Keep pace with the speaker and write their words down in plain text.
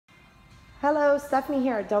Hello, Stephanie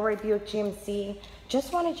here at Delray Buick GMC.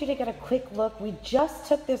 Just wanted you to get a quick look. We just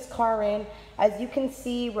took this car in. As you can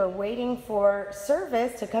see, we're waiting for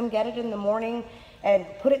service to come get it in the morning and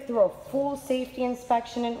put it through a full safety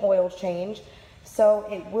inspection and oil change. So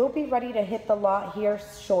it will be ready to hit the lot here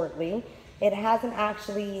shortly. It hasn't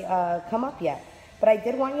actually come up yet, but I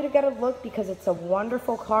did want you to get a look because it's a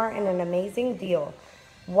wonderful car and an amazing deal.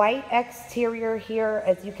 White exterior here.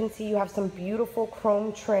 As you can see, you have some beautiful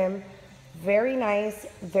chrome trim. Very nice,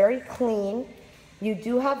 very clean. You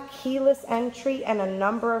do have keyless entry and a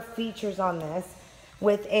number of features on this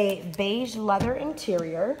with a beige leather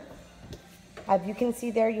interior. As you can see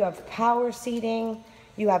there, you have power seating,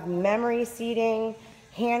 you have memory seating,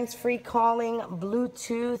 hands-free calling,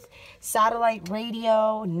 Bluetooth, satellite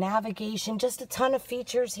radio, navigation, just a ton of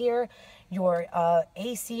features here. Your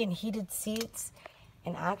AC and heated seats,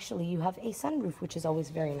 and actually you have a sunroof, which is always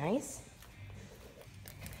very nice.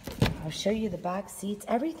 I'll show you the back seats.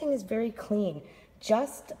 Everything is very clean.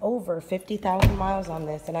 Just over 50,000 miles on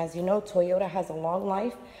this. And as you know, Toyota has a long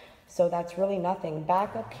life, so that's really nothing.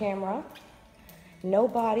 Backup camera, no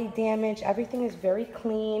body damage. Everything is very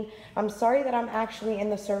clean. I'm sorry that I'm actually in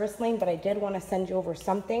the service lane, but I did want to send you over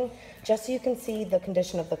something just so you can see the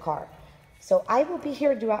condition of the car. So I will be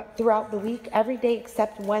here throughout the week, every day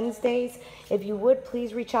except Wednesdays. If you would,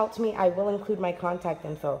 please reach out to me. I will include my contact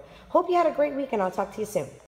info. Hope you had a great week, and I'll talk to you soon.